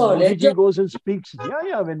 That's all. When Modi ji goes and speaks,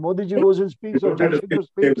 when Modi ji goes and speaks or Jaishankar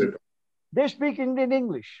speaks, they speak Indian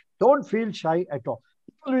English. Don't feel shy at all.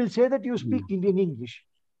 People will say that you speak Indian English.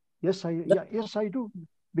 Yes, I do.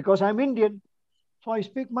 Because I'm Indian. So I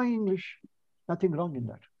speak my English. Nothing wrong in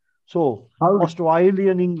that. So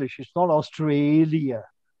Australian English, it's not Australia.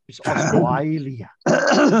 It's Australia.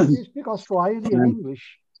 They speak Australian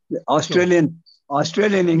English.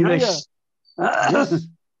 Australian English. Yes.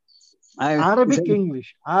 Arabic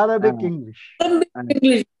English.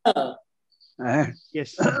 English. Yes.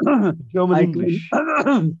 German English.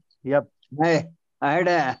 Yep. I had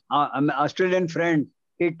an Australian friend.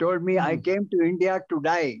 He told me I came to India to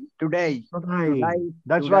die.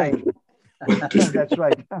 That's right. That's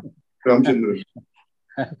right. Ramchandra.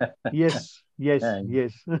 Yes.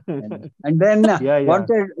 And then what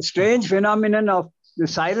a strange phenomenon of the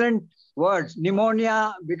silent words.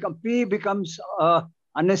 Pneumonia becomes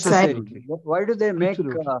unnecessary. Why do they make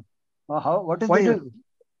what is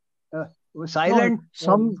silent?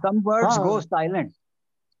 No, some words go silent.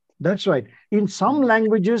 That's right. In some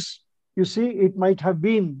languages, you see, it might have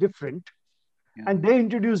been different, and they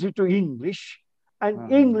introduced it to English,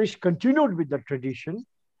 and English continued with the tradition,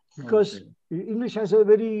 because English has a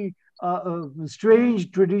very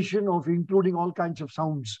strange tradition of including all kinds of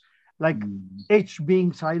sounds, like H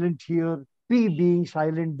being silent here, P being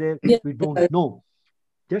silent there. We don't know.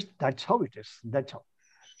 Just that's how it is. That's how.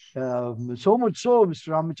 So much so, Mr.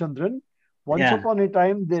 Ramachandran. Once upon a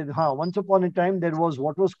time, there was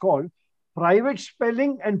what was called private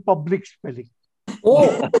spelling and public spelling.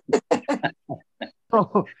 Oh.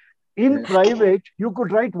 So, in private, you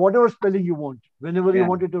could write whatever spelling you want. Whenever you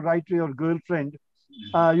wanted to write to your girlfriend,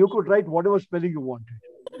 you could write whatever spelling you wanted.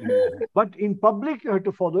 But in public, you have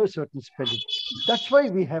to follow a certain spelling. That's why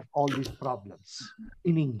we have all these problems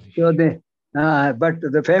in English. So but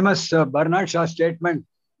the famous Bernard Shaw statement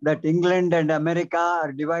that England and America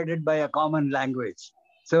are divided by a common language.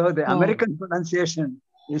 So the American pronunciation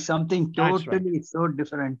is something totally so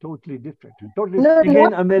different. Totally different.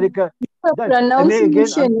 Again, America.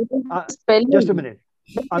 Pronunciation. Spelling. Just a minute.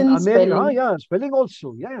 America, spelling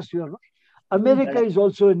also. Yes, you are right. America is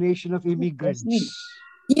also a nation of immigrants.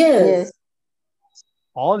 Yes.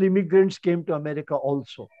 All immigrants came to America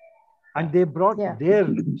also. And they brought their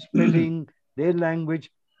spelling, their language,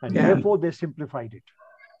 and therefore they simplified it.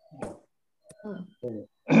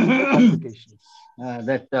 Complications.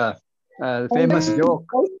 That famous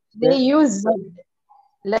joke. They use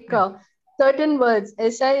like certain words,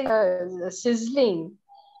 sizzling.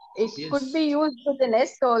 It Yes. could be used with an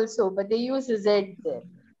S also, but they use a Z there.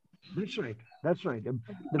 That's right. That's right.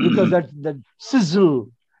 Because that sizzle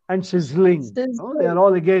and sizzling, they are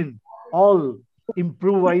all again all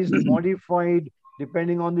improvised, modified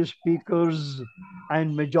depending on the speakers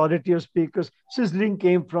and majority of speakers. Sizzling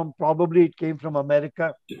probably it came from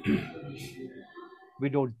America. We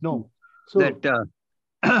don't know. So that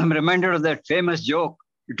reminded of that famous joke.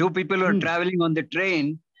 Two people were traveling on the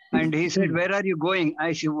train, and he said, "Where are you going?"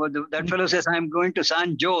 That fellow says, "I'm going to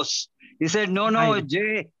San Jose." He said, "No,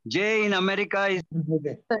 J in America is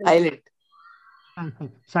Island.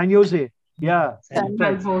 San Jose. Yeah. San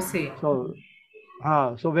Jose.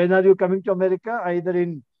 So when are you coming to America? Either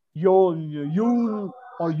in June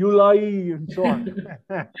or July and so on.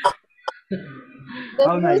 There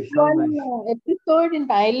was one episode in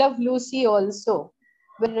I Love Lucy also,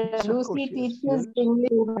 where Lucy teaches English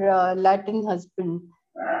to her Latin husband.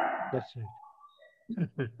 That's right.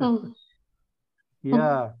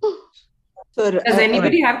 Yeah. So, does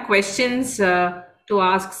anybody have questions to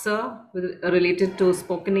ask, sir, related to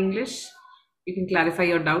spoken English? You can clarify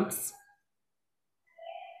your doubts.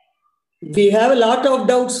 We have a lot of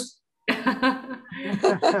doubts.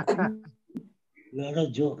 Lot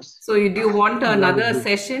of jokes. So, do you want another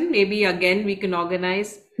session? Maybe again we can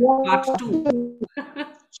organize part 2.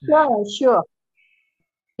 Sure.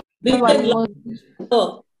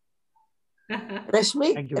 Rashmi?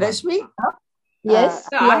 Yes.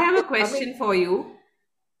 So I have a question for you.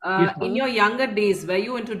 In your younger days, were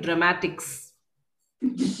you into dramatics?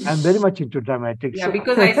 I'm very much into dramatics. Yeah,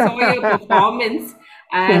 because I saw your performance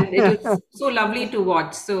and it was so lovely to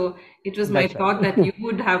watch. So it was my thought that you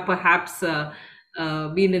would have perhaps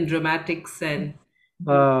been in dramatics and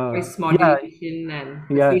voice modulation and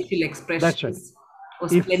facial expressions. That's right.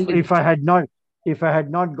 Was splendid. If I had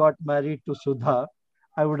not got married to Sudha,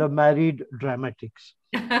 I would have married dramatics.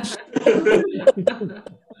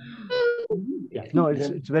 No,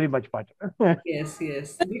 it's very much part of it. Yes.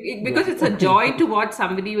 Because it's a joy to watch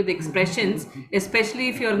somebody with expressions, especially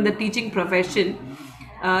if you're in the teaching profession.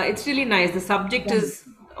 It's really nice. The subject is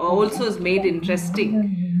made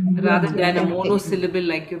interesting rather than a monosyllable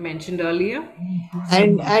like you mentioned earlier.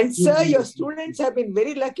 And sir, your students have been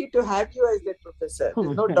very lucky to have you as their professor.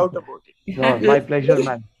 There's no doubt about it. No, my pleasure,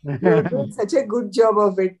 man. You're doing such a good job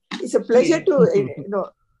of it. It's a pleasure to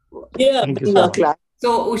Thank you so much. class.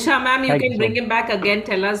 So Usha ma'am, you can bring him back again.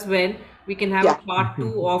 Tell us when we can have a part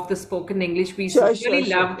 2 of the spoken English. We really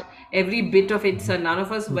loved every bit of it, sir. None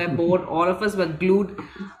of us were bored. All of us were glued.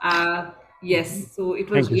 Yes, so it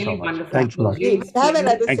was really wonderful. Thanks a lot. We'll have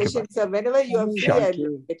another session, sir. Whenever you are free, I'll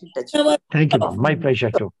get in touch. Thank you, ma'am. My pleasure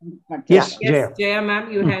too. Yes, Jaya. Jaya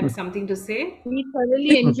ma'am, you had something to say? We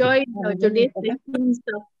thoroughly enjoyed today's session,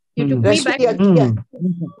 sir. You took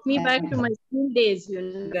me back to my school days,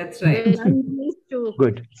 That's right. I used to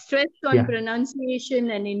stress on pronunciation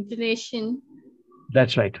and intonation.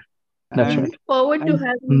 That's right. I look forward to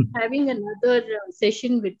having another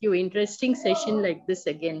session with you, interesting session like this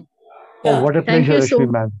again. Oh, what a pleasure,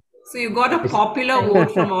 Rashmi ma'am. So you got a popular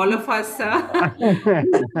vote from all of us, sir.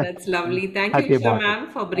 That's lovely. Thank you, Usha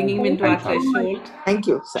ma'am, for bringing me into our threshold. Thank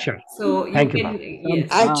you, sir. Sure. So you can,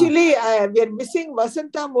 Actually, we are missing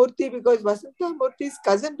Vasanta Murthy because Vasanta Murthy's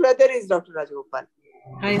cousin brother is Dr. Rajagopal.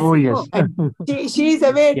 Oh, yes. She is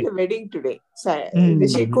away at the wedding today. So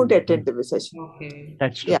she couldn't attend the session. Okay.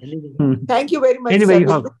 That's true. Yeah. Thank you very much. Anyway, sir. you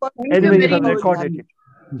have recorded it.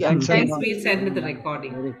 Thanks, we send the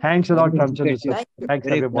recording. Thanks a lot, Ramchandra sir. Thanks,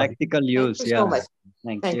 very everybody. practical use. Thank you so much.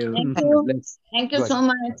 Thank Thank you. Thank you so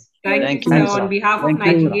much. Thank you, sir. On behalf of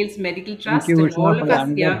Nightingale's Medical Trust and all of us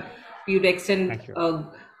here, we would extend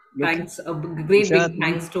thanks, a great big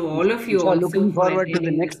thanks to all of you. Also Looking forward to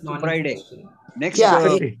the next Friday. Next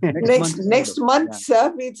month,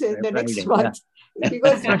 sir. It's the next month.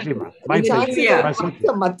 Because Exactly, ma'am. my pleasure.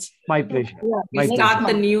 My pleasure. We start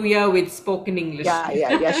the new year with spoken English.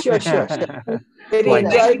 Yeah. Sure. Very Why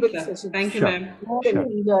not? enjoyable session. Thank you, ma'am. Thank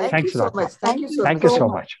you Thanks a so lot. much. Thank you so Thank you so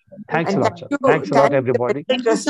much. Thanks a lot, sir. Thanks a lot, everybody. Trust